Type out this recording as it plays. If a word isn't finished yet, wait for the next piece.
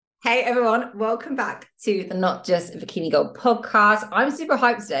Hey everyone, welcome back to the Not Just Bikini Girl podcast. I'm super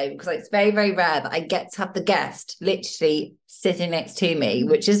hyped today because it's very, very rare that I get to have the guest literally sitting next to me,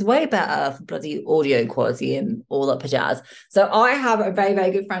 which is way better for bloody audio quality and all that jazz. So I have a very, very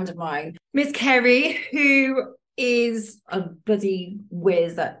good friend of mine, Miss Kerry, who is a bloody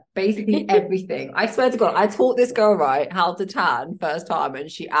whiz at basically everything. I swear to God, I taught this girl right how to tan first time,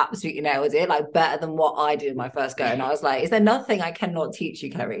 and she absolutely nailed it, like better than what I did in my first go. And I was like, "Is there nothing I cannot teach you,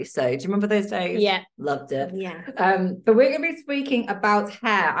 Kerry?" So, do you remember those days? Yeah, Loved it. yeah. But we're going to be speaking about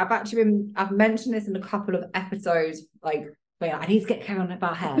hair. I've mentioned this in a couple of episodes. Like, I need to get Kerry on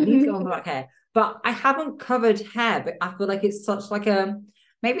about hair. I need to go on about hair, but I haven't covered hair. But I feel like it's such like a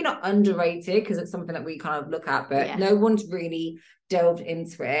maybe not underrated because it's something that we kind of look at, but no one's really delved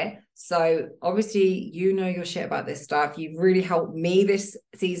into it. So obviously, you know your shit about this stuff. You've really helped me this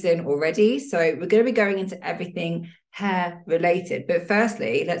season already. So we're going to be going into everything hair related. But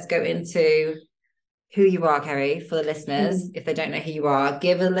firstly, let's go into who you are, Kerry, for the listeners. If they don't know who you are,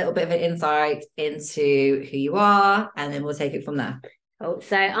 give a little bit of an insight into who you are, and then we'll take it from there. Cool.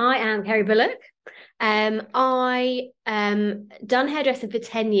 So I am Kerry Bullock. I done hairdressing for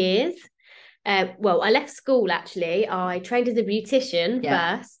 10 years. Well, I left school actually. I trained as a beautician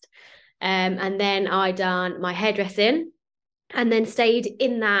first. And then I done my hairdressing and then stayed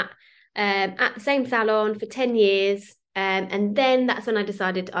in that at the same salon for 10 years. And then that's when I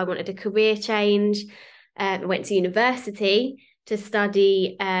decided I wanted a career change. I went to university to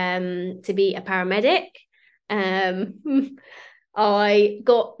study to be a paramedic. I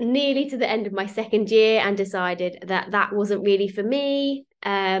got nearly to the end of my second year and decided that that wasn't really for me.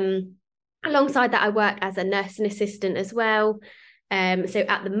 Alongside that, I work as a nursing assistant as well. So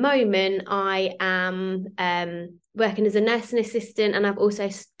at the moment, I am working as a nursing assistant, and I've also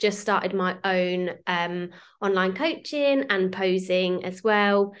just started my own online coaching and posing as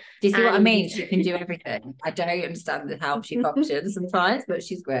well. Do you see what I mean? She can do everything. I don't understand how she functions sometimes, but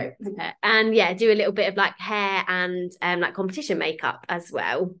she's great. And yeah, do a little bit of like hair and like competition makeup as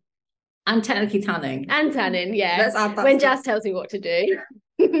well. And technically tanning. And tanning, yeah. Let's add that when Jazz tells me what to do.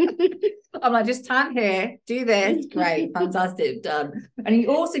 I'm like, just tan here, do this. Great, fantastic, done. And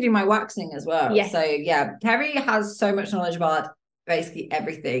you also do my waxing as well. Yes. So yeah, Kerry has so much knowledge about basically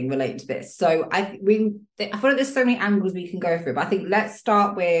everything related to this. So I feel like there's so many angles we can go through, but I think let's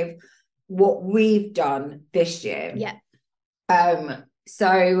start with what we've done this year. Yeah.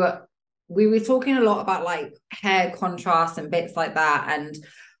 So we were talking a lot about like hair contrast and bits like that, and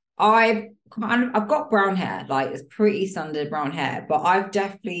I've got brown hair, like it's pretty standard brown hair, but I've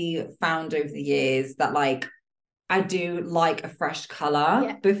definitely found over the years that like I do like a fresh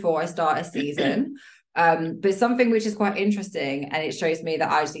color before I start a season. But something which is quite interesting, and it shows me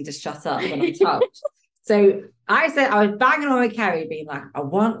that I just need to shut up when I'm touched. So I was banging on with Kerry, being like, I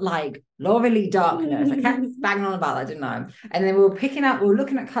want like lovely darkness. I kept banging on about that, didn't I? And then we were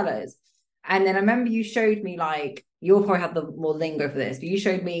looking at colors. And then I remember you showed me like, you'll probably have the more lingo for this, but you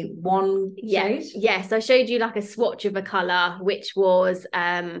showed me one shade. Yes, I showed you like a swatch of a colour, which was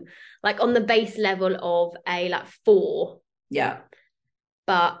like on the base level of a like 4. Yeah.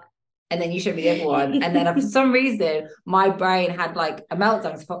 And then you showed me the other one. And then for some reason, my brain had like a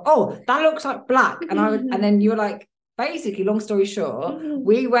meltdown. So I thought, oh, that looks like black. And then you were like, basically, long story short,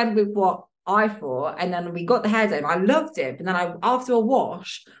 we went with what I thought, and then we got the hair done. I loved it. But then after a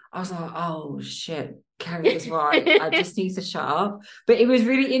wash, I was like, oh shit, Kerry was right. I just need to shut up. But it was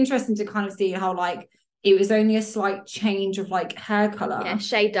really interesting to kind of see how like it was only a slight change of like hair color. Yeah,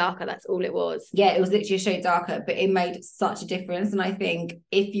 shade darker, that's all it was. Yeah, it was literally a shade darker, but it made such a difference. And I think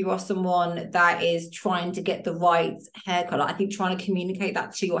if you are someone that is trying to get the right hair color, I think trying to communicate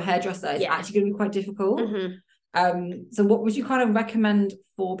that to your hairdresser is actually going to be quite difficult. So what would you kind of recommend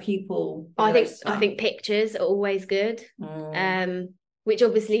for people? I think pictures are always good. Which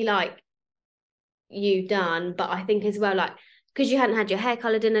obviously like you've done, but I think as well, like because you hadn't had your hair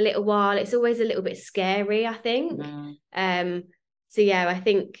coloured in a little while, it's always a little bit scary, I think. So yeah, I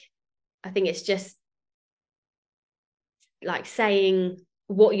think it's just like saying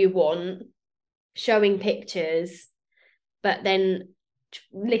what you want, showing pictures, but then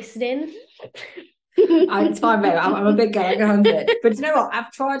listening. It's fine, babe. I'm a big girl. I can handle it. But you know what?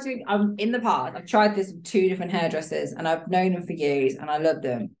 I've tried this with 2 different hairdressers, and I've known them for years, and I love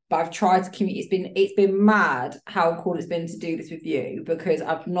them. But I've tried to communicate. It's been mad how cool it's been to do this with you, because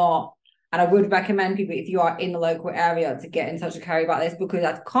I've not. And I would recommend people, if you are in the local area, to get in touch with Kerry about this, because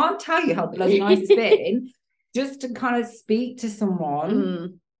I can't tell you how bloody nice it's been just to kind of speak to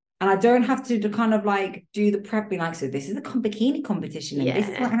someone. And I don't have to kind of like do the prepping, like, so this is a bikini competition. And this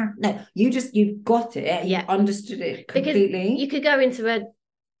is what happened. No, you've got it. You understood it completely. Because you could go into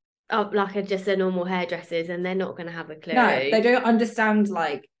like just a normal hairdressers, and they're not going to have a clue. No, they don't understand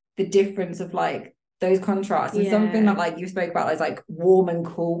like the difference of like those contrasts. And something that like you spoke about is like warm and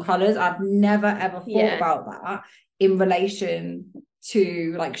cool colors. I've never ever thought about that in relation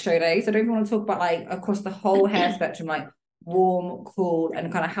to like show days. I don't even want to talk about like across the whole hair spectrum, like warm, cool,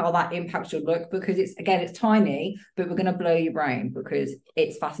 and kind of how that impacts your look, because it's tiny, but we're going to blow your brain because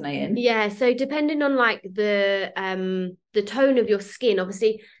it's fascinating. Yeah, so depending on like the tone of your skin,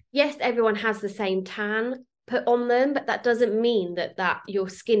 obviously, yes, everyone has the same tan put on them, but that doesn't mean that your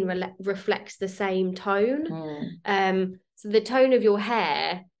skin reflects the same tone. So the tone of your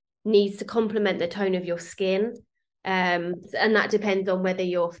hair needs to complement the tone of your skin, and that depends on whether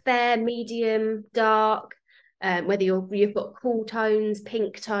you're fair, medium, dark, whether you've got cool tones,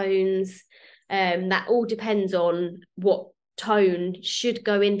 pink tones. That all depends on what tone should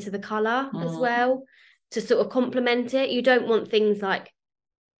go into the color as well, to sort of complement it. You don't want things like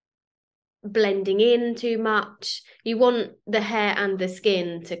blending in too much. You want the hair and the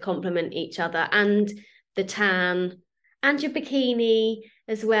skin to complement each other, and the tan and your bikini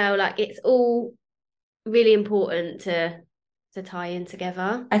as well. Like, it's all really important to tie in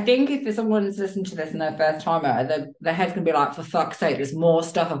together. I think if someone's listening to this in their first timer, their head's gonna be like, for fuck's sake, there's more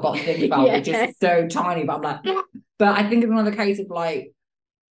stuff I've got to think about. It's just so tiny. But I'm like, but I think it's another case of like,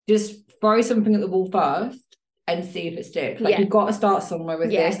 just throw something at the wall first and see if it sticks. Like, you've got to start somewhere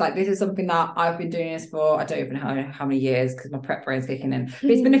with this. Like, this is something that I've been doing this for, I don't even know how many years, because my prep brain's kicking in. But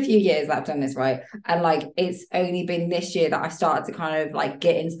it's been a few years that I've done this, right? And like, it's only been this year that I started to kind of like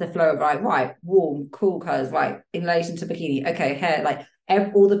get into the flow of like, right, warm, cool colors, right, in relation to bikini, okay, hair, like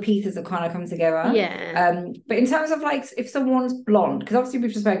all the pieces have kind of come together. But in terms of like, if someone's blonde, because obviously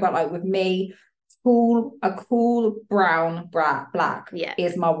we've just spoke about like with me, a cool brown black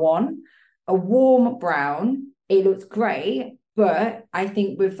is my one. A warm brown, it looks great, but I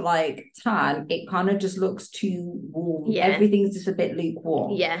think with like tan, it kind of just looks too warm. Everything's just a bit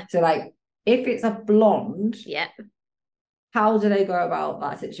lukewarm. So like, if it's a blonde, how do they go about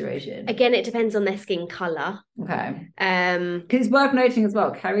that situation? Again, it depends on their skin color. Okay. Because it's worth noting as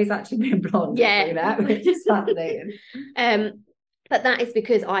well, Kerry's actually been blonde. Which is fascinating. But that is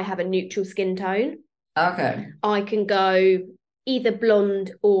because I have a neutral skin tone. Okay. I can go either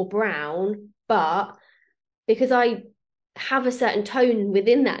blonde or brown, but because I have a certain tone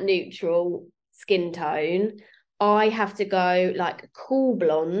within that neutral skin tone, I have to go like cool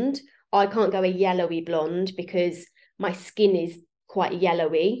blonde. I can't go a yellowy blonde because my skin is quite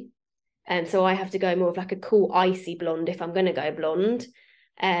yellowy. And so I have to go more of like a cool icy blonde if I'm going to go blonde.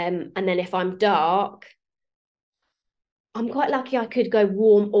 And then if I'm dark, I'm quite lucky I could go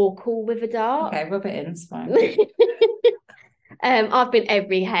warm or cool with a dark. Okay, rub it in, it's fine. I've been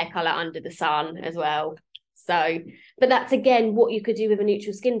every hair colour under the sun as well. So, but that's again what you could do with a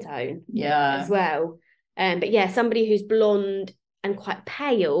neutral skin tone. As well. But yeah, somebody who's blonde and quite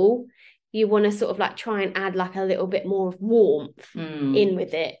pale, you want to sort of like try and add like a little bit more of warmth in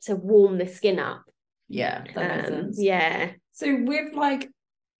with it to warm the skin up. Yeah, that makes sense. Yeah. So with like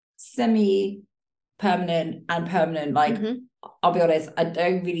semi-permanent and permanent, like I'll be honest, I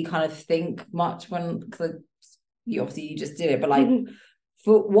don't really kind of think much because you just did it, but like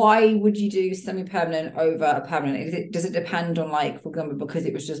why would you do semi-permanent over a permanent? Does it depend on like, for example, because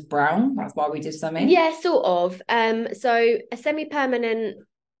it was just brown, that's why we did semi? Yeah, sort of. So a semi-permanent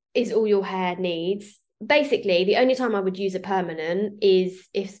is all your hair needs. Basically, the only time I would use a permanent is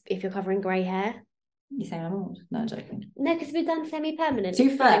if you're covering grey hair. You saying I'm old? No, I'm joking. No, because we've done semi-permanent.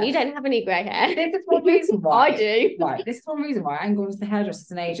 Too fair. You don't have any grey hair. This is one reason why. I do. Right, this is one reason why I ain't gone to the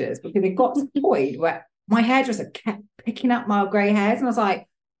hairdressers in ages, because it got to the point where my hairdresser kept picking up my grey hairs, and I was like,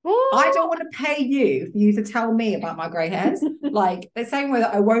 I don't want to pay you for you to tell me about my grey hairs. Like, the same way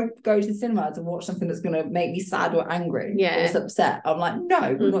that I won't go to the cinema to watch something that's going to make me sad or angry or upset. I'm like,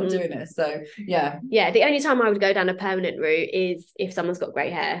 no, we're not doing this. So, yeah. Yeah, the only time I would go down a permanent route is if someone's got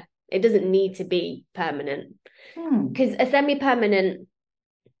grey hair. It doesn't need to be permanent. Because a semi-permanent...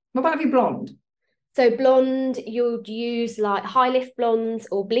 What about if you're blonde? So blonde, you'd use like high lift blondes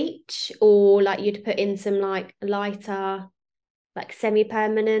or bleach, or like you'd put in some like lighter, like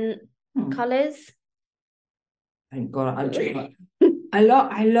semi-permanent colours. Thank God, I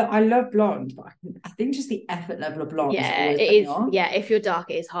love blonde, but I think just the effort level of blonde is always it is. Yeah, if you're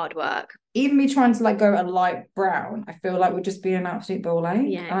dark, it is hard work. Even me trying to like go a light brown, I feel like would just be an absolute ball ache.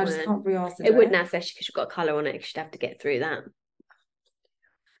 Yeah, and I just can't be asked to it wouldn't, especially because you've got colour on it, because you'd have to get through that.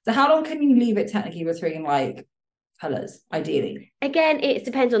 So how long can you leave it technically between like colours, ideally? Again, it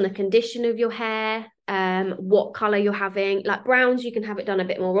depends on the condition of your hair, what colour you're having. Like browns, you can have it done a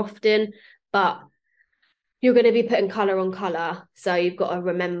bit more often, but you're going to be putting colour on colour. So you've got to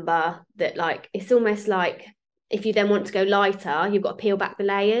remember that, like, it's almost like if you then want to go lighter, you've got to peel back the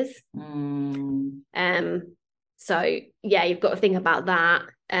layers. So yeah, you've got to think about that.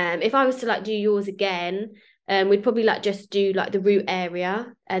 If I was to like do yours again, we'd probably like just do like the root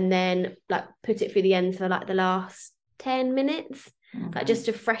area and then like put it through the ends for like the last 10 minutes, like just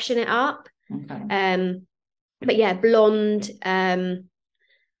to freshen it up. But yeah, blonde,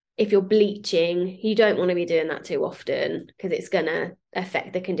 if you're bleaching, you don't want to be doing that too often because it's going to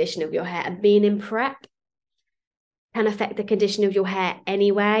affect the condition of your hair. And being in prep can affect the condition of your hair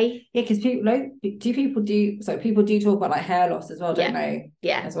anyway. Yeah, because people do talk about like hair loss as well, don't they?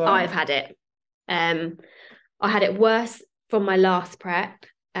 Yeah, as well. I've had it. I had it worse from my last prep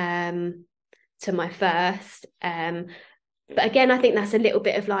to my first. But again, I think that's a little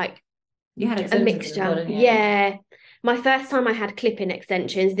bit of like you had a mixture. well, didn't you? Yeah. My first time I had clip-in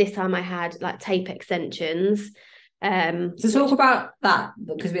extensions. This time I had like tape extensions. So talk about that,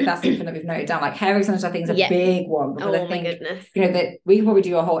 because that's something that we've noted down. Like hair extensions, I think, is a big one, because I think, my goodness, that we can probably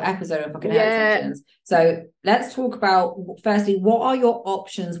do a whole episode of fucking hair extensions. So let's talk about, firstly, what are your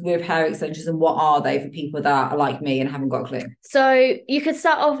options with hair extensions, and what are they for people that are like me and haven't got a clue? So you could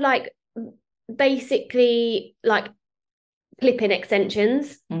start off like basically like clip-in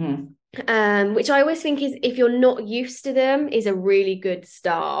extensions. Which I always think is, if you're not used to them, is a really good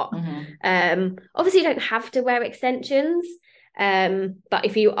start. Obviously you don't have to wear extensions, but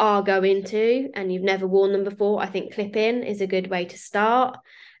if you are going to and you've never worn them before, I think clip-in is a good way to start.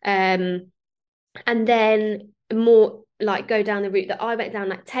 And then more like go down the route that I went down,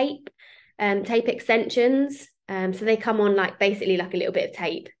 like tape extensions. So they come on like basically like a little bit of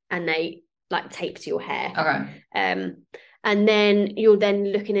tape, and they like tape to your hair. And then you're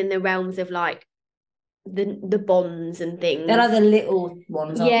then looking in the realms of like the bonds and things. They're like the little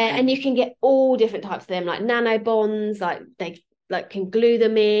ones, aren't they? And you can get all different types of them, like nano bonds, like they like can glue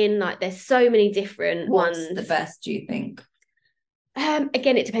them in. Like there's so many different ones. What's the best, do you think?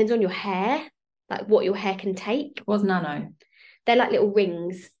 Again, it depends on your hair, like what your hair can take. What's nano? They're like little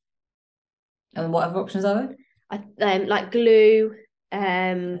rings. And what other options are there? Like glue.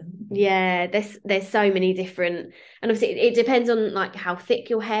 There's so many different, and obviously it depends on like how thick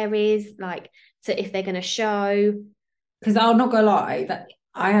your hair is, like, so if they're going to show. Because I'll not go lie, that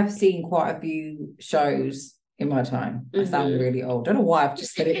I have seen quite a few shows in my time. I sound really old. I don't know why I've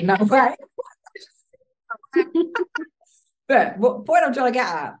just said it in that way. But what point I'm trying to get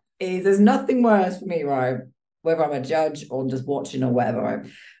at is, there's nothing worse for me, right, whether I'm a judge or just watching or whatever, right?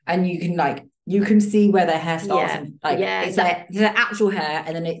 And you can see where their hair starts, and it's like the actual hair,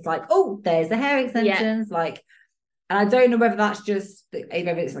 and then it's like, oh, there's the hair extensions, like, and I don't know whether that's just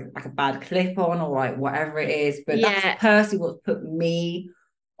either it's like a bad clip on or like whatever it is, but that's personally what's put me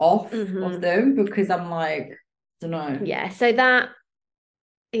off of them, because I'm like, I don't know. Yeah, so that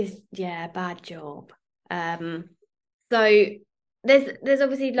is bad job. So there's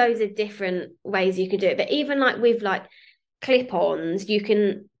obviously loads of different ways you can do it, but even like with like clip-ons, you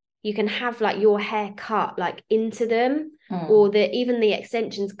can have like your hair cut like into them, or even the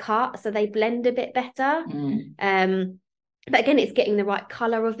extensions cut so they blend a bit better. But again, it's getting the right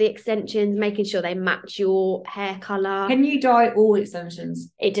color of the extensions, making sure they match your hair color. Can you dye all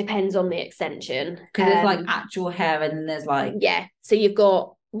extensions? It depends on the extension, because there's like actual hair, and then there's like so you've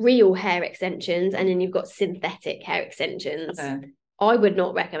got real hair extensions, and then you've got synthetic hair extensions. I would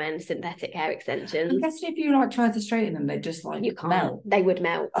not recommend synthetic hair extensions. I guess if you like try to straighten them, they just like melt. They would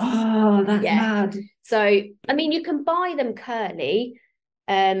melt. Oh, that's mad. So I mean, you can buy them curly,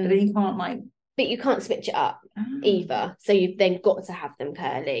 but then you can't but you can't switch it up either. So you've then got to have them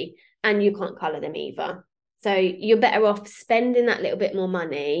curly, and you can't colour them either. So you're better off spending that little bit more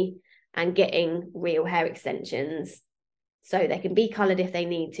money and getting real hair extensions, so they can be coloured if they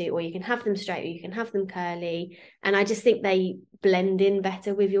need to, or you can have them straight, or you can have them curly. And I just think they blend in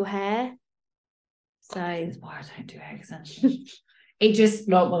better with your hair. So that's why I don't do hair extensions. It just,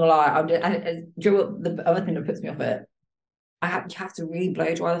 not gonna lie, do you know what the other thing that puts me off it? You have to really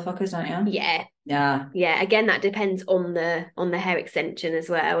blow dry the fuckers, don't you? Yeah. Again, that depends on the hair extension as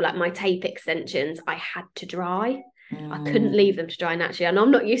well. Like my tape extensions, I had to dry. I couldn't leave them to dry naturally, and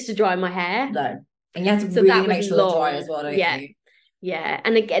I'm not used to drying my hair. No. And you have to really make sure they're dry as well, don't you? Yeah.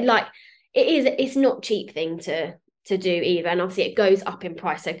 And again, like it's not a cheap thing to do either. And obviously it goes up in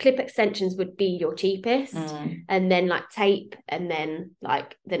price. So clip extensions would be your cheapest, and then like tape, and then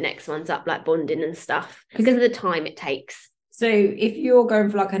like the next one's up, like bonding and stuff, because of the time it takes. So if you're going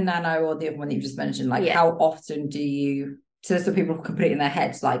for like a nano or the other one that you just mentioned, like how often do you, so people can put it in their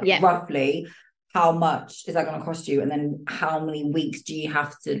heads, like roughly how much is that going to cost you, and then how many weeks do you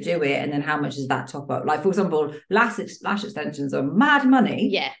have to do it, and then how much is that top up? Like, for example, lash extensions are mad money.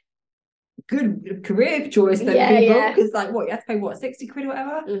 Yeah. Good career choice then, people, because like what you have to pay, what, 60 quid or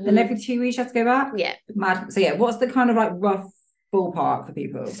whatever, and every 2 weeks you have to go back. Mad. So yeah, what's the kind of like rough ballpark for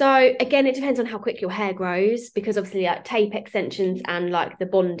people? So again, it depends on how quick your hair grows, because obviously like tape extensions and like the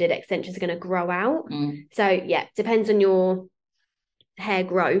bonded extensions are going to grow out. So yeah, depends on your hair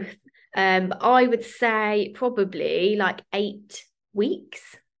growth. But I would say probably like 8 weeks.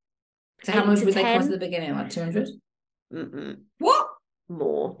 So how much would they cost at the beginning? Like 200? What?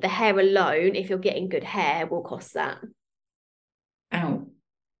 More. The hair alone, if you're getting good hair, will cost that. Oh.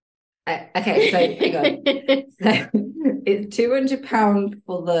 Okay, so hang on. So it's £200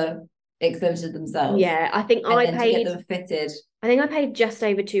 for the extensions themselves. Yeah, I think I paid to get them fitted. I think I paid just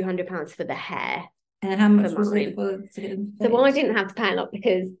over £200 for the hair. And then how much was it to get them fitted? So I didn't have to pay a lot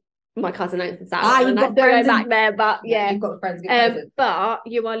because my cousin owns the salon, and I still go back there. But yeah, you've got friends. But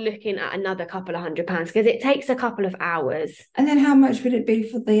you are looking at another couple of £100 because it takes a couple of hours. And then how much would it be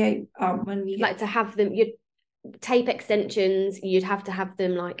for the when you like to have them? Your tape extensions, you'd have to have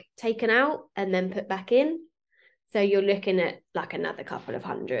them like taken out and then put back in. So you're looking at like another couple of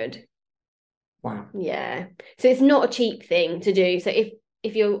 £100. Wow. Yeah. So it's not a cheap thing to do. So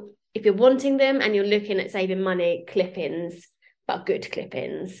if you're wanting them and you're looking at saving money, clip-ins, but good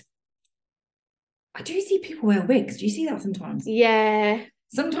clip-ins. I do see people wear wigs. Do you see that sometimes? Yeah.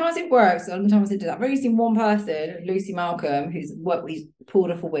 Sometimes it works. Sometimes it does. I've only seen one person, Lucy Malcolm, who's pulled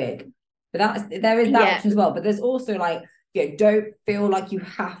off a wig. But there is that option as well. But there's also like, don't feel like you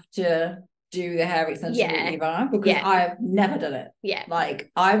have to do the hair extension either, because I've never done it. Yeah.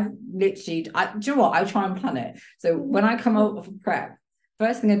 Like I've literally, do you know what? I try and plan it. So when I come out of prep,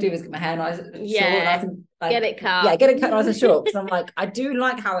 first thing I do is get my hair nice and short. Nice and, like, get it cut. Yeah, get it cut nice and short. Because I'm like, I do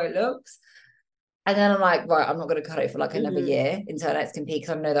like how it looks. And then I'm like, right, I'm not going to cut it for like another year until next compete,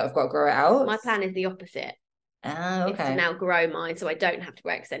 because I know that I've got to grow it out. My plan is the opposite. Oh, okay. It's to now grow mine so I don't have to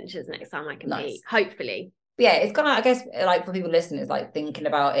wear extensions next time I compete. Hopefully. But yeah, it's kind of, I guess, like for people listening, it's like thinking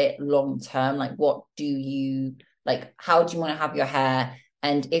about it long term. Like, what do you like? How do you want to have your hair?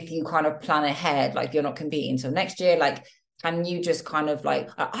 And if you kind of plan ahead, like you're not competing until next year, like, can you just kind of like,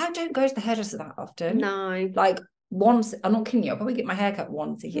 I don't go to the hairdresser that often. No. Like once, I'm not kidding you, I'll probably get my hair cut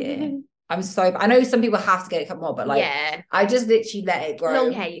once a year. I know some people have to get it cut more, but like, I just literally let it grow.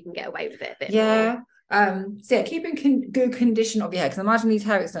 Long hair, you can get away with it a bit more. So yeah, keep in good condition of your hair, because imagine these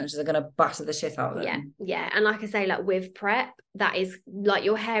hair extensions are going to batter the shit out of them. Yeah. And like I say, like with prep, that is like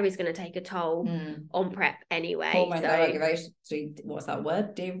your hair is going to take a toll on prep anyway. Hormone regulation. What's that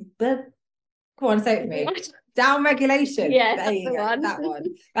word? Go on, say it to me. Down regulation. Yeah, there you go. That one.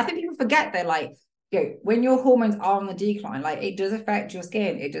 I think people forget that, like, when your hormones are on the decline, like it does affect your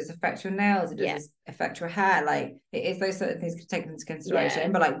skin, it does affect your nails, it does affect your hair. Like it is those sort of things to take into consideration.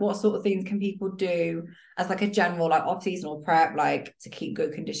 But like, what sort of things can people do as like a general, like off-seasonal prep, like to keep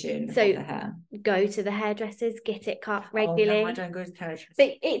good condition for their hair? Go to the hairdressers, get it cut regularly. Oh, no, I don't go to the hairdressers.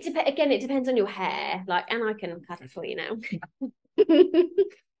 But it depends on your hair. Like, and I can cut it for you now.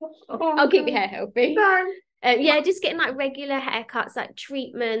 I'll keep your hair healthy. Just getting like regular haircuts, like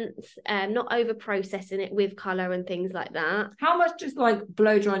treatments, not over processing it with color and things like that. How much just like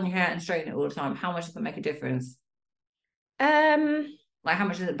blow drying your hair and straighten it all the time? How much does that make a difference? Like how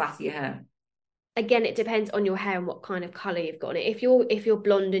much does it batter your hair? Again, it depends on your hair and what kind of color you've got on it. If you're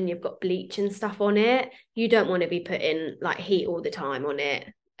blonde and you've got bleach and stuff on it, you don't want to be putting like heat all the time on it.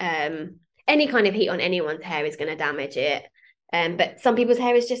 Any kind of heat on anyone's hair is going to damage it. But some people's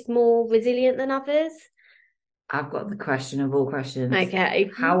hair is just more resilient than others. I've got the question of all questions. Okay.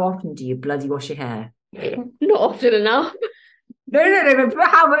 How often do you bloody wash your hair? Not often enough. No, but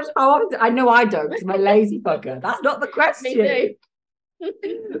how often? I know I don't, because I'm a lazy fucker. That's not the question. Me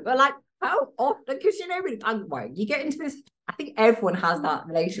too. But like, how often? Because you get into this, I think everyone has that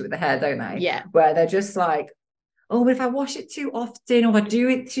relationship with the hair, don't they? Yeah. Where they're just like, oh, but if I wash it too often or I do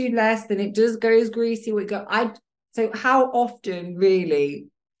it too less, then it just goes greasy. So how often really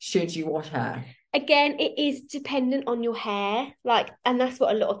should you wash hair? Again, it is dependent on your hair, like, and that's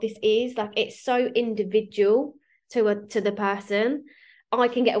what a lot of this is. Like, it's so individual to the person. I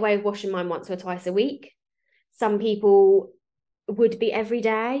can get away with washing mine once or twice a week. Some people would be every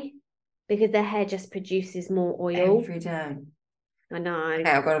day because their hair just produces more oil. Every day. I know.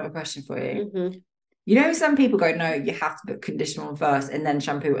 Okay, I've got another question for you. You know, some people go, no, you have to put conditioner on first and then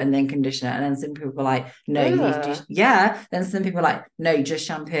shampoo and then conditioner. And then some people are like, no, you need to do, Then some people are like, no, just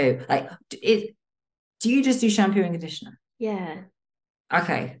shampoo. Like, do you just do shampoo and conditioner? Yeah.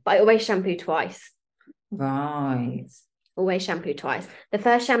 Okay. But I always shampoo twice. Right. Always shampoo twice. The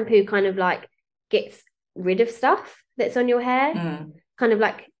first shampoo kind of like gets rid of stuff that's on your hair. Kind of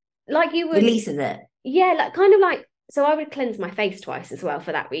like you would releases it. Yeah, like kind of like, so I would cleanse my face twice as well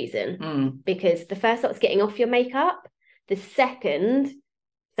for that reason. Because the first lot's getting off your makeup, the second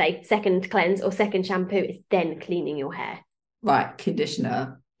cleanse or second shampoo is then cleaning your hair. Right,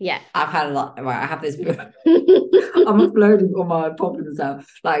 conditioner. Yeah. I've had a lot. Right, I have this. I'm uploading all my problems now.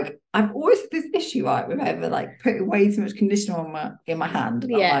 Like, I've always had this issue, right, with ever like putting way too much conditioner on in my hand.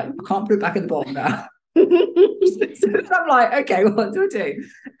 And I'm like, I can't put it back at the bottom now. So I'm like, okay, what do I do?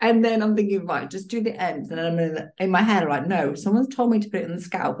 And then I'm thinking, right, just do the ends. And then I'm in my head, I'm like, no, someone's told me to put it in the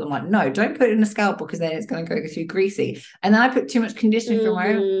scalp. I'm like, no, don't put it in the scalp because then it's going to go too greasy. And then I put too much conditioner for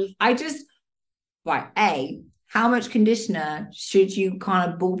my own. How much conditioner should you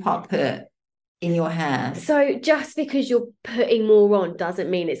kind of ballpark put in your hair? So just because you're putting more on doesn't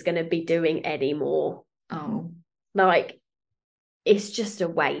mean it's going to be doing any more. Oh. Like, it's just a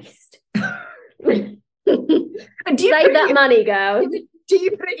waste. And save that money, girl. Do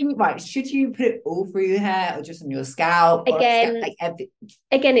you put it in, right? Should you put it all through your hair or just on your scalp? Again,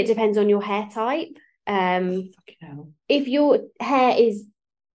 it depends on your hair type. If your hair is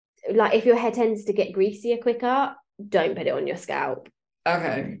like, if your hair tends to get greasier quicker, don't put it on your scalp.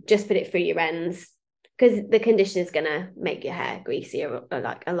 Okay. Just put it through your ends, because the conditioner is gonna make your hair greasier,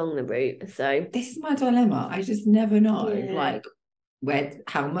 like along the root. So this is my dilemma. I just never know, like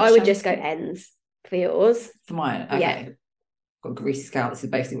how much. I would just go ends for yours. For mine, okay. Yeah. Got a greasy scalp. This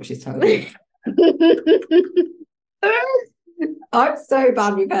is basically what she's telling me. I'm so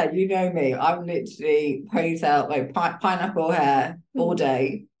bad with hair. You know me. I'm literally ponytail, like pineapple hair all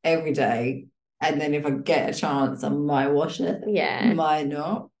day, every day. And then if I get a chance, I might wash it. Yeah. Might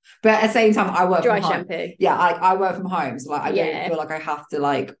not. But at the same time, I work dry from home. shampoo. Yeah, I work from home. So like I don't feel like I have to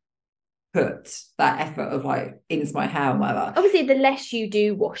like put that effort of like into my hair and whatever. Obviously, the less you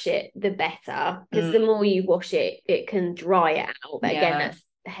do wash it, the better. Because the more you wash it, it can dry it out. But again, that's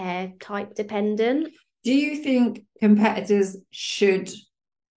hair type dependent. Do you think competitors should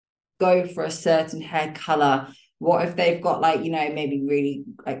go for a certain hair color? What if they've got like, you know, maybe really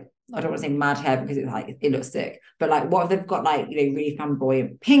like, I don't want to say mad hair because it's like it looks sick, but like what if they've got like, you know, really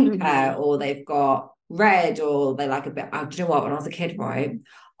flamboyant pink hair, or they've got red, or they like a bit, do you know what, when I was a kid, right,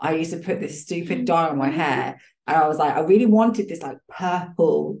 I used to put this stupid dye on my hair, and I was like, I really wanted this like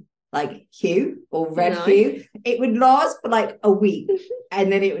purple like hue or red hue. It would last for like a week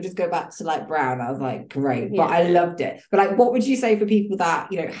and then it would just go back to like brown. I was like, great. But I loved it. But like, what would you say for people that,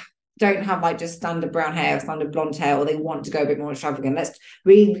 you know, don't have like just standard brown hair or standard blonde hair, or they want to go a bit more extravagant?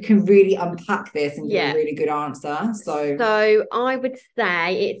 We can really unpack this and give a really good answer. So I would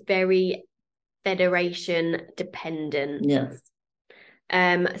say it's very federation dependent. Yes.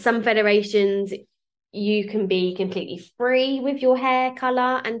 Some federations you can be completely free with your hair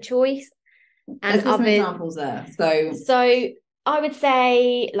color and choice, and some examples there. So I would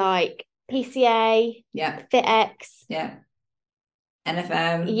say like PCA, FitX,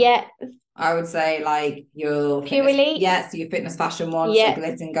 NFM, I would say like your Pure Elite, so your fitness fashion ones, so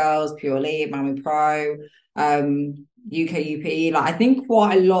Glitting Girls, Pure Elite, Mammy Pro, UKUP. Like I think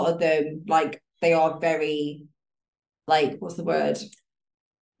quite a lot of them, like they are very, like, what's the word?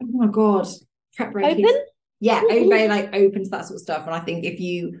 Oh my god, open. Very like open to that sort of stuff. And I think if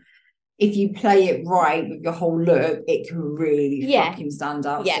you play it right with your whole look, it can really fucking stand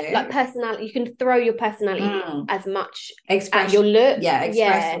out. Like personality, you can throw your personality as much express your look.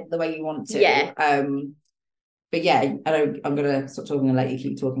 Express the way you want to. But I'm gonna stop talking and let you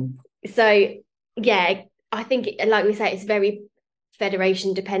keep talking. So I think like we say, it's very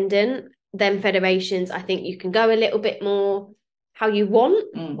federation dependent. Them federations, I think you can go a little bit more how you want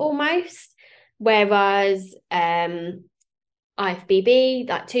almost, whereas IFBB,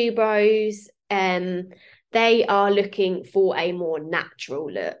 like Two Bros, they are looking for a more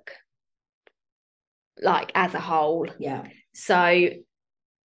natural look, like as a whole. So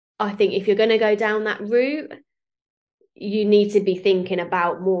I think if you're going to go down that route, you need to be thinking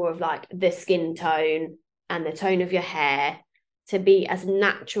about more of like the skin tone and the tone of your hair to be as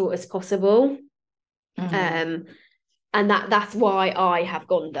natural as possible. And that's why I have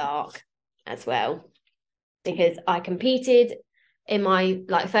gone dark as well, because I competed in my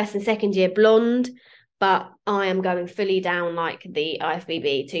like first and second year blonde, but I am going fully down like the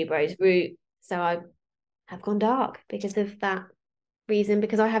IFBB Two Bros route. So I have gone dark because of that reason,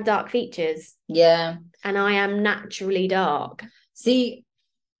 because I have dark features. And I am naturally dark. See,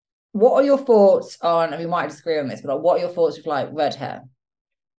 what are your thoughts on, and we might disagree on this, but like, what are your thoughts with like red hair?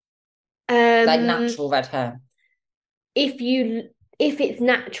 Like natural red hair. If it's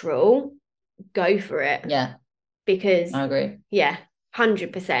natural, go for it. Because I agree.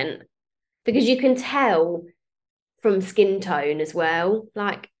 100%. because you can tell from skin tone as well,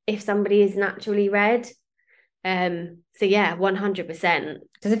 like if somebody is naturally red. So yeah, 100%.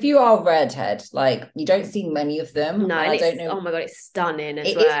 Because if you are redhead, like you don't see many of them. No, and I don't know. Oh my God, it's stunning as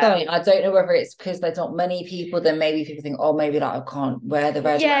It well. is stunning. I don't know whether it's because there's not many people, then maybe people think, oh, maybe like I can't wear the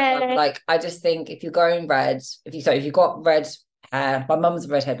red. Yeah. Like I just think if you're going red, if you got red hair, my mum's a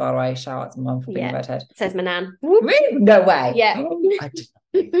redhead, by the way. Shout out to mum for being a redhead. Says my nan. Really? No way. Yeah.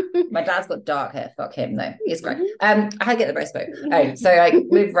 My dad's got dark hair. Fuck him though. He's great. I had to get the breast spoke. Oh, so like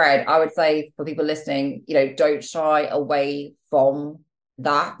with red, I would say for people listening, don't shy away from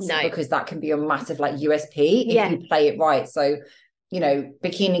that, because that can be a massive like USP if you play it right. So,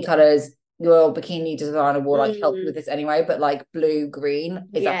 bikini colors, your bikini designer will like help you with this anyway, but like blue, green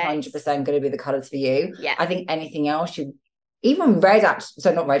is 100% going to be the colors for you. Yeah. I think anything else even red, actually,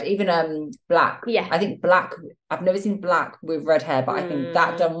 so not red, even black. Yeah. I think black, I've never seen black with red hair, but I think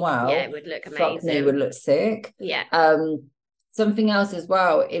that done well. Yeah, it would look amazing. Fuck me, would look sick. Yeah. Something else as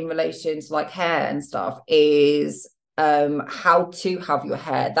well in relation to like hair and stuff is how to have your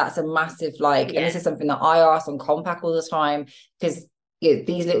hair. That's a massive and this is something that I ask on Compact all the time, because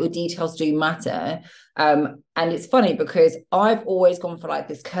these little details do matter. And it's funny because I've always gone for like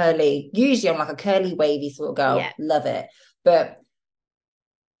this curly, usually I'm like a curly wavy sort of girl. Love it. But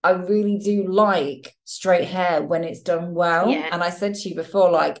I really do like straight hair when it's done well. Yeah. And I said to you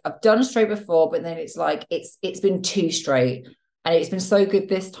before, like I've done straight before, but then it's like it's been too straight. And it's been so good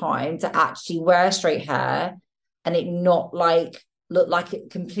this time to actually wear straight hair and it not like look like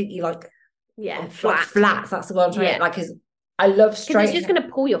it completely like flats. That's the word I'm trying to like, because I love straight. It's just going to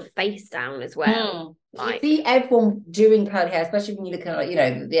pull your face down as well. Like, you see everyone doing curly hair, especially when you look at like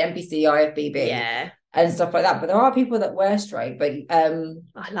the NPC, IFBB, and stuff like that. But there are people that wear straight. But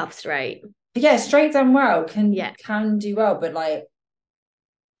I love straight. But yeah, straight done well can do well. But like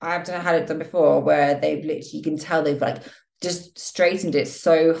I've had it done before where they've literally, you can tell they've like just straightened it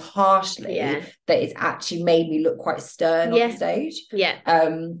so harshly that it's actually made me look quite stern on the stage.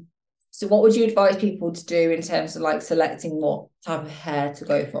 So what would you advise people to do in terms of like selecting what type of hair to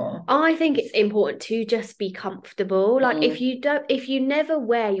go for? I think it's important to just be comfortable. Like if you never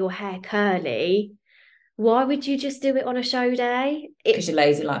wear your hair curly, why would you just do it on a show day? Because you're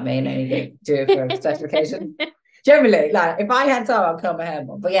lazy like me and only do it for a special occasion. Generally, like if I had time, I'd curl my hair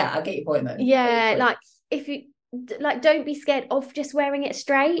more. But yeah, I get your point though. Yeah, like if you like, don't be scared of just wearing it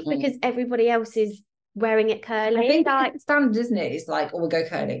straight because everybody else is wearing it curly. I think like standard, isn't it? It's like, we'll go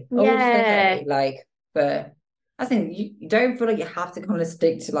curly. We'll just go curly. Like, but I think you don't feel like you have to kind of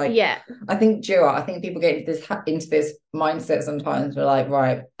stick to like. Yeah. I think people get into this mindset sometimes. We're like,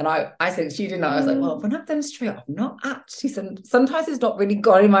 right, and I said she didn't know. I was like, well, when I've done straight, I've not actually. Sometimes it's not really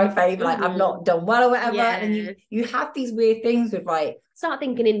gone in my favor. Like I've not done well or whatever. And you have these weird things with like. Start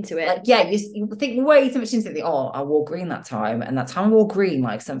thinking into it. Like, you think way too much into it. Oh, I wore green that time, and that time I wore green,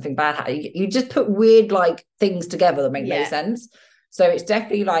 like something bad happened. You just put weird like things together that make no sense. So it's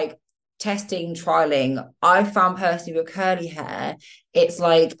definitely like testing, trialing. I found personally with curly hair, it's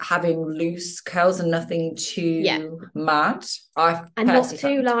like having loose curls and nothing too mad. And not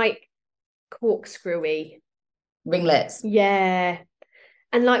too like corkscrewy ringlets. Yeah.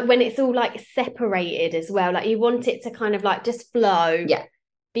 And like when it's all like separated as well, like you want it to kind of like just flow,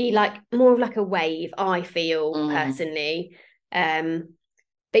 be like more of like a wave, I feel personally.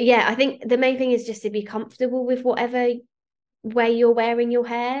 But yeah, I think the main thing is just to be comfortable with whatever way you're wearing your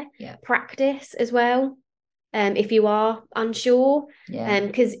hair. Practice as well, if you are unsure,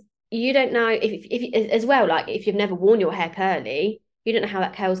 because you don't know if as well, like if you've never worn your hair curly, you don't know how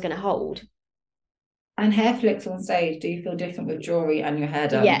that curl's going to hold. And hair flicks on stage, do you feel different with jewelry and your hair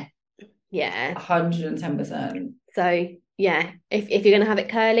done? Yeah 110%. So yeah, if you're going to have it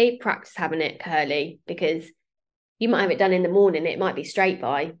curly, practice having it curly, because you might have it done in the morning, it might be straight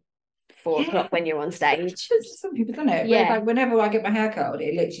by 4 o'clock when you're on stage. Some people don't know. Like whenever I get my hair curled,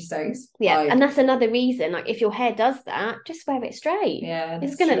 it literally stays. And that's another reason, like if your hair does that, just wear it straight.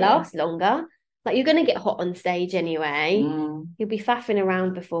 It's going to last longer. Like you're going to get hot on stage anyway. You'll be faffing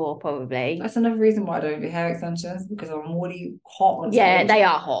around before probably. That's another reason why I don't do hair extensions, because I'm already hot on stage. Yeah, they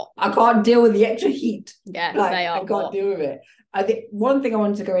are hot. I can't deal with the extra heat. Yeah, they are. I can't deal with it. I think one thing I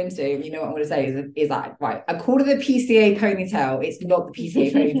wanted to go into, you know what I'm going to say, is like, right, I called it the PCA ponytail. It's not the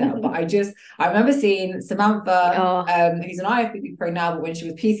PCA ponytail, but I remember seeing Samantha, who's an IFBB pro now, but when she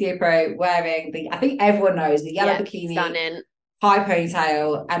was PCA pro, wearing I think everyone knows, the yellow bikini. Stunning. High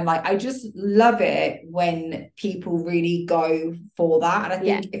ponytail, and like I just love it when people really go for that. And I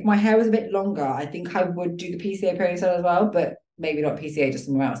think if my hair was a bit longer, I think I would do the PCA ponytail as well, but maybe not PCA, just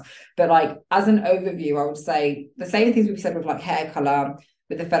somewhere else. But like as an overview, I would say the same things we've said with like hair color,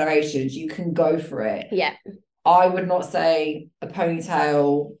 with the federations, you can go for it. Yeah. I would not say a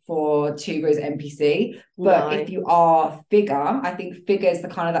ponytail for tubers NPC, but if you are figure, I think figure is the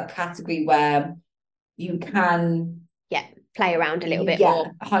kind of that category where you can play around a little bit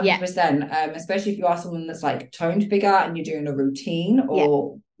more. 100%. Especially if you are someone that's like toned figure and you're doing a routine,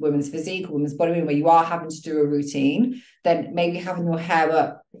 or women's physique or women's body, where you are having to do a routine, then maybe having your hair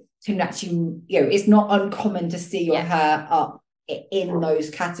up can actually, it's not uncommon to see your hair up in those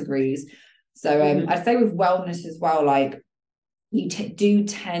categories. So I'd say with wellness as well, like you do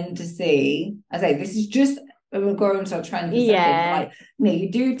tend to see, I say this is just, we'll go into a trend for a second, but like,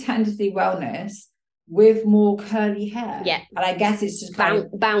 you do tend to see wellness with more curly hair. Yeah. And I guess it's just kind of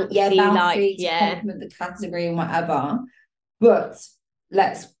bouncy to complement the category and whatever. But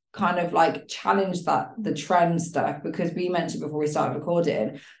let's kind of like challenge the trend stuff, because we mentioned before we started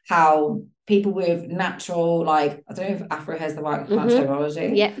recording how people with natural, like, I don't know if Afro hair is the right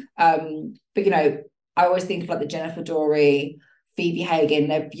terminology. Yeah. But I always think of like the Jennifer Dory, Phoebe Hagen,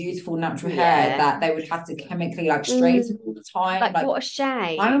 their beautiful natural hair that they would have to chemically like straighten all the time. Like what a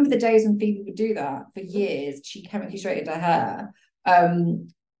shame. I remember the days when Phoebe would do that for years. She chemically straightened her hair.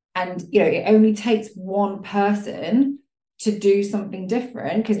 And it only takes one person to do something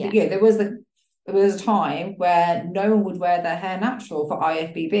different, because there was a time where no one would wear their hair natural for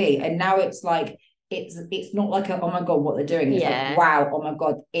IFBB, and now it's like it's not like oh my god what they're doing, it's like wow, oh my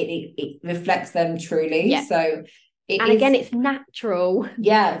god, it reflects them truly. So again, it's natural.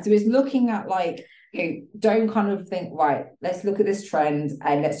 So it's looking at like, don't kind of think, right, let's look at this trend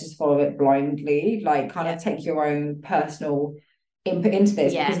and let's just follow it blindly, like kind of take your own personal input into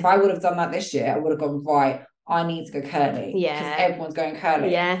this, because if I would have done that this year, I would have gone, right, I need to go curly, because everyone's going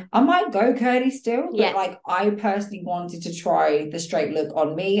curly. I might go curly still, but like I personally wanted to try the straight look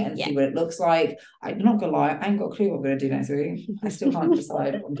on me and see what it looks like. I'm not gonna lie, I ain't got a clue what I'm gonna do next week. I still can't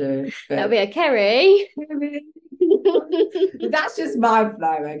decide what I'm doing. That'll be a Kerry. But that's just my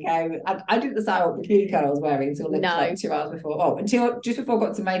flow, okay? I didn't decide what bikini colour I was wearing until like 2 hours before. Until just before I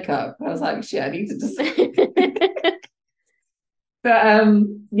got to makeup, I was like, shit, I need to decide. But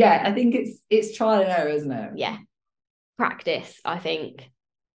I think it's trial and error, isn't it? Yeah. Practice, I think.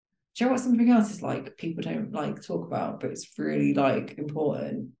 Do you know what something else is like people don't like talk about, but it's really like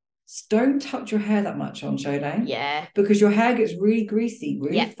important? Don't touch your hair that much on show day. Yeah. Because your hair gets really greasy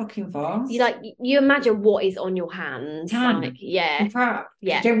really fucking fast. You imagine what is on your hands. Tan. Like, crap.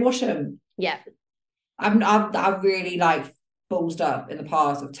 Yeah. Don't wash them. Yeah. I've really like ballsed up in the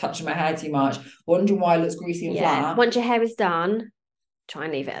past of touching my hair too much, wondering why it looks greasy and flat. Once your hair is done, try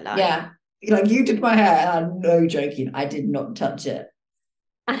and leave it alone. Yeah. Like you did my hair, and I'm no joking, I did not touch it.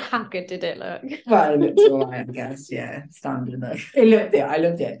 And how good did it look? Well, it looked alright, I guess. Yeah, standard though. I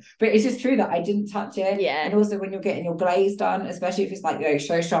loved it. But it's just true that I didn't touch it. Yeah. And also when you're getting your glaze done, especially if it's like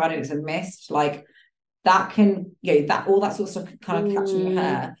show shine and it's a mist, like that can that all that sort of stuff can kind of catch in your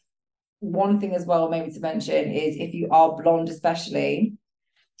hair. One thing as well, maybe to mention, is if you are blonde, especially,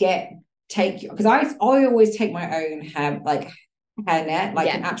 because I always take my own hairnet, like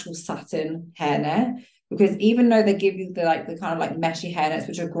an actual satin hairnet, because even though they give you the kind of like meshy hairnets,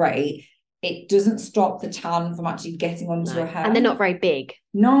 which are great, it doesn't stop the tan from actually getting onto your hair. And they're not very big.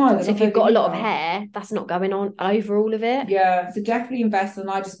 No. So if you've got a lot of hair, that's not going on over all of it. Yeah, so definitely invest. And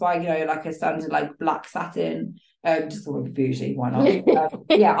I just buy, like a standard like black satin, just for bougie, why not?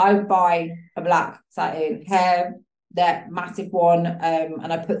 I buy a black satin hair, that massive one,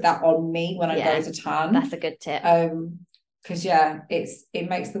 and I put that on me when I go to tan. That's a good tip. Because it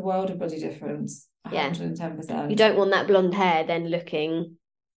makes the world a bloody difference. 110%. You don't want that blonde hair then looking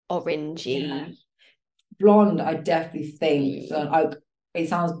orangey. Blonde, I definitely think. So it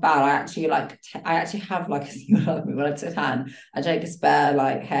sounds bad. I actually have like when I tan, I take a spare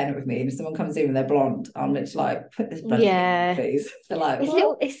like hairnet with me. And if someone comes in and they're blonde, I'm literally like, put this bloody in, please. So like,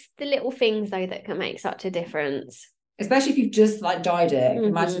 it's the little things though that can make such a difference. Especially if you've just like dyed it.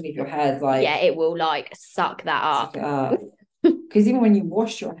 Imagine if your hair's like, it will like suck that up. Because even when you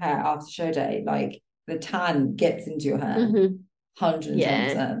wash your hair after show day, like the tan gets into your hair. 110%.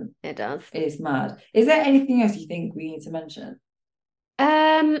 Yeah, it does. It's mad. Is there anything else you think we need to mention?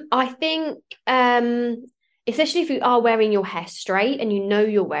 I think especially if you are wearing your hair straight and you know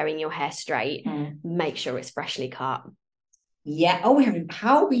you're wearing your hair straight, make sure it's freshly cut. Yeah. Oh, we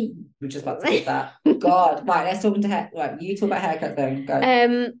were just about to say that. God. Right, let's talk into hair. Like, you talk about haircut then.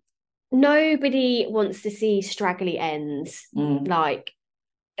 Go. Nobody wants to see straggly ends. Like,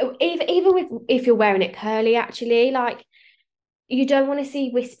 even if you're wearing it curly, actually, like, you don't want to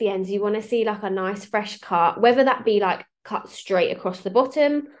see wispy ends. You want to see like a nice fresh cut, whether that be like cut straight across the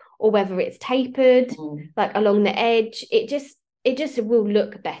bottom or whether it's tapered like along the edge. It just just will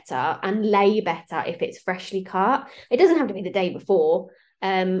look better and lay better if it's freshly cut. It doesn't have to be the day before.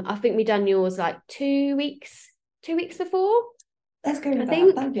 I think we done yours like 2 weeks before. Let's go with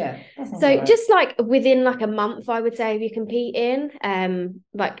that. Yeah. So just like within like a month, I would say, if you're competing,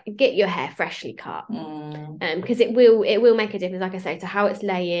 like get your hair freshly cut, because it will make a difference, like I say, to how it's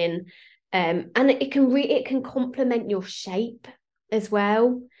laying, and it can complement your shape as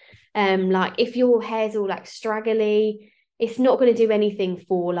well. Like if your hair's all like straggly, it's not going to do anything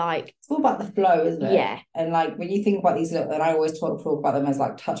for like. It's all about the flow, isn't it? Yeah. And like when you think about these little, and I always talk about them as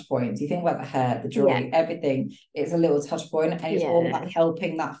like touch points. You think about the hair, the jewelry, everything. It's a little touch point, and it's all about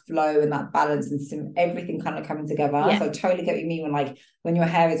helping that flow and that balance and everything kind of coming together. Yeah. So I totally get what you mean when your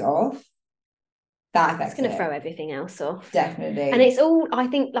hair is off. That affects. It's going to throw everything else off. Definitely. And it's all, I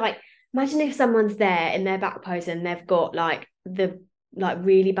think, like, imagine if someone's there in their back pose and they've got like the like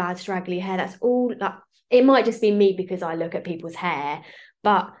really bad straggly hair. That's all like. It might just be me because I look at people's hair,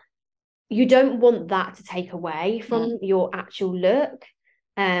 but you don't want that to take away from your actual look.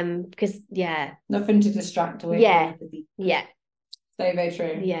 Because nothing to distract away. Yeah. So very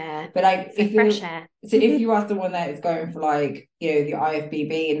true. Yeah. But like if fresh hair. So if you are someone that is going for like, the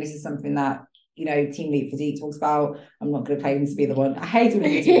IFBB, and this is something that, Team Elite Physique talks about. I'm not going to claim to be the one. I hate when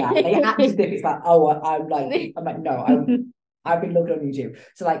they do that. They actually think it's like, I'm like, no, I've been looking on YouTube.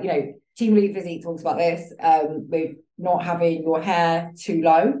 So like, Team Elite Physique talks about this, with not having your hair too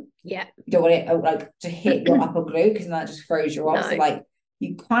low. Yeah. You don't want it like to hit your upper glute, because that just throws you off. No. So like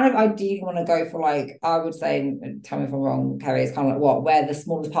you kind of ideally want to go for like, I would say, and tell me if I'm wrong, Kerry, it's kind of like where the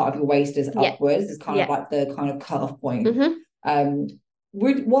smallest part of your waist is upwards is kind of like the kind of cut-off point.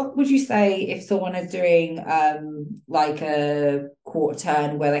 What would you say if someone is doing like a quarter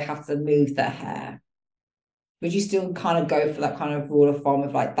turn where they have to move their hair? Would you still kind of go for that kind of rule of thumb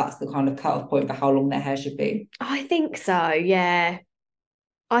of like that's the kind of cut-off point for how long their hair should be? I think so, yeah.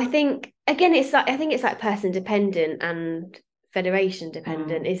 I think again it's like person dependent and federation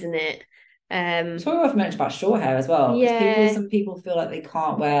dependent, isn't it? So I've mentioned about short hair as well. Yeah. Some people feel like they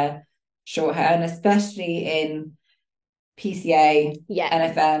can't wear short hair, and especially in PCA,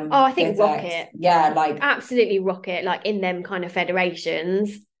 NFM. Oh, I think rock it. Yeah, like absolutely rock it, like in them kind of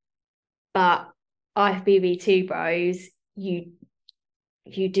federations. But IFBB 2 bros, you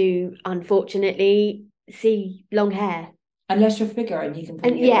do unfortunately see long hair. Unless you're figure and you can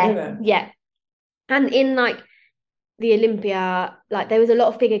put it. Yeah. And in like the Olympia, like there was a lot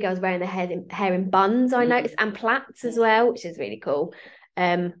of figure girls wearing their hair in buns, I noticed, and plaits as well, which is really cool.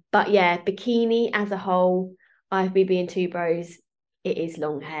 But yeah, bikini as a whole, IFBB and 2 bros, it is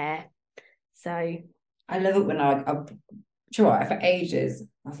long hair. So I love it when for ages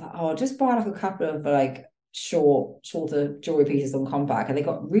I was like, I'll just buy like a couple of like shorter jewelry pieces on compact, and they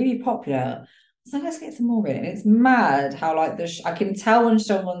got really popular. So let's get some more in. And it's mad how like I can tell when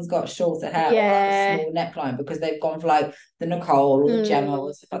someone's got shorter hair or like a small neckline, because they've gone for like the Nicole or the Gemma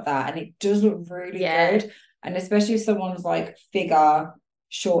or stuff like that, and it does look really good. And especially if someone's like figure,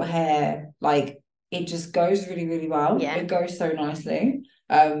 short hair, like it just goes really, really well. It goes so nicely.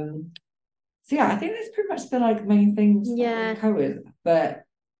 So yeah, I think that's pretty much the like main things that we covered. But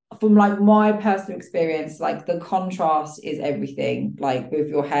from like my personal experience, like the contrast is everything, like with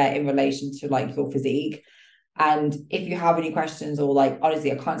your hair in relation to like your physique. And if you have any questions, or like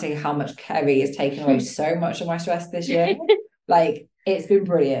honestly, I can't tell you how much Kerry has taken away so much of my stress this year. Like it's been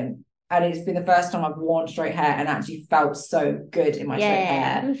brilliant. And it's been the first time I've worn straight hair and actually felt so good in my straight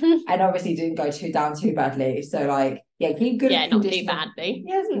hair. And obviously didn't go down too badly. So like, keep good condition. Not too badly.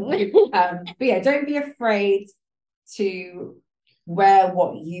 Yes. But don't be afraid to wear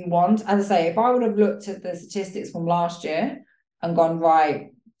what you want. As I say, if I would have looked at the statistics from last year and gone, right,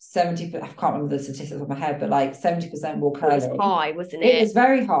 70%, I can't remember the statistics off my head, but like 70% wore curly. It was high, wasn't it? It was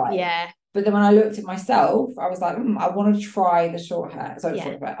very high. Yeah. But then when I looked at myself, I was like, I want to try the short hair. Short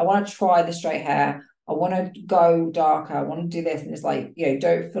hair. I want to try the straight hair. I want to go darker. I want to do this. And it's like,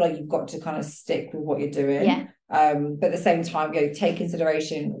 don't feel like you've got to kind of stick with what you're doing. Yeah. But at the same time, take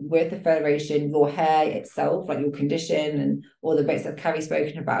consideration with the federation, your hair itself, like your condition and all the bits that Kerry's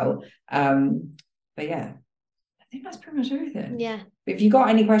spoken about. But yeah, I think that's pretty much everything. Yeah. If you got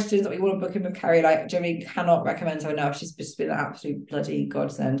any questions or you want to book in with Kerry, like Jimmy cannot recommend her enough. She's just been an absolute bloody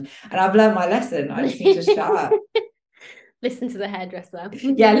godsend. And I've learned my lesson. I just need to shut up. Listen to the hairdresser.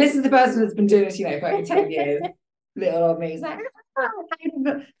 Yeah, listen to the person that's been doing this, for over 10 years. Little old me. Like, I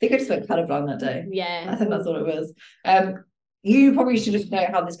think I just went colourblind that day. Yeah. I think that's all it was. You probably should just know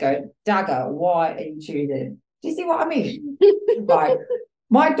how this goes. Dagger, why are you choosing? Do you see what I mean? Right.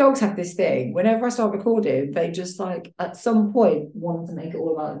 My dogs have this thing. Whenever I start recording, they just like at some point want to make it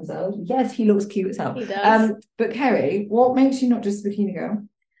all about themselves. Yes, he looks cute as hell. He does. But Kerry, what makes you not just a bikini girl?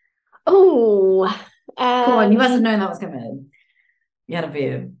 Oh, Come on, you must have known that was coming. You had a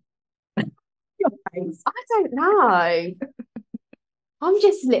view. I don't know. I'm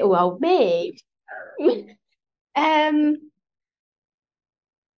just little old me.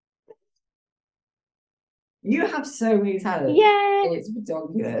 You have so many talents. Yeah, it's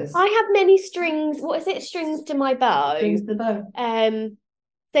ridiculous. I have many strings. What is it? Strings to my bow. Strings to the bow.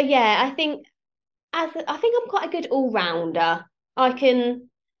 So yeah, I think I'm quite a good all rounder. I can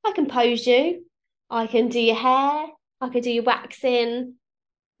pose you. I can do your hair. I can do your waxing,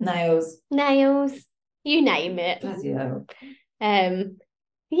 nails, you name it. Bloody hell.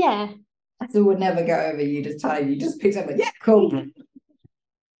 Yeah. I still would never go over you just telling you just picked up like, yeah, cool.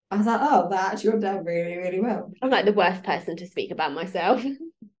 I was like, oh, that actually went down really, really well. I'm like the worst person to speak about myself.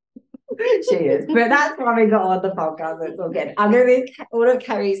 She is, but that's why we got on the podcast. So it's all good. I'm going to leave all of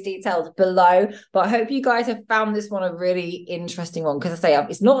Kerry's details below, but I hope you guys have found this one a really interesting one because I say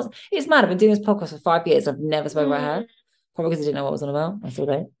it's mad. I've been doing this podcast for 5 years. I've never spoken about her. Probably because I didn't know what I was on about. I still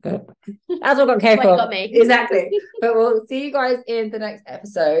don't. But that's what got Kerry from. Got me. Exactly. But we'll see you guys in the next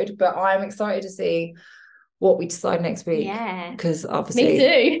episode. But I'm excited to see what we decide next week. Yeah. Because obviously me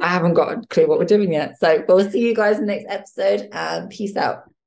too. I haven't got a clue what we're doing yet. So we'll see you guys in the next episode and peace out.